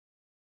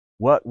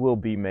What will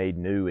be made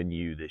new in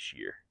you this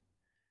year?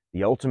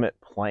 The ultimate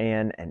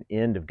plan and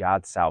end of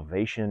God's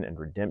salvation and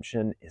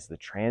redemption is the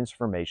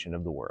transformation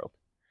of the world.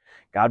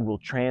 God will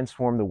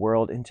transform the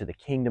world into the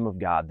kingdom of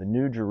God, the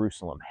new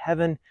Jerusalem,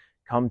 heaven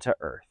come to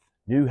earth,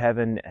 new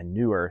heaven and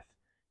new earth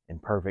in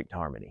perfect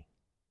harmony.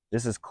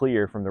 This is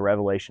clear from the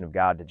revelation of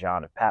God to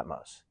John of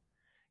Patmos.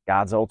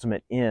 God's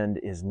ultimate end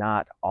is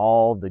not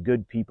all the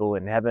good people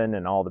in heaven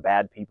and all the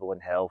bad people in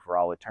hell for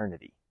all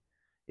eternity.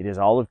 It is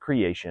all of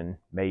creation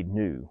made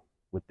new,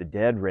 with the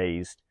dead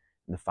raised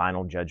and the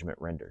final judgment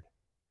rendered.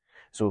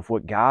 So if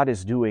what God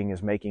is doing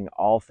is making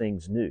all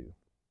things new,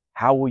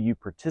 how will you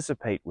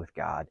participate with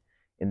God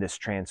in this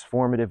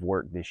transformative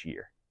work this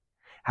year?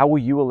 How will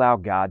you allow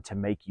God to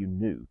make you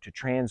new, to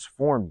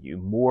transform you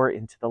more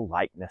into the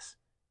likeness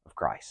of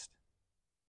Christ?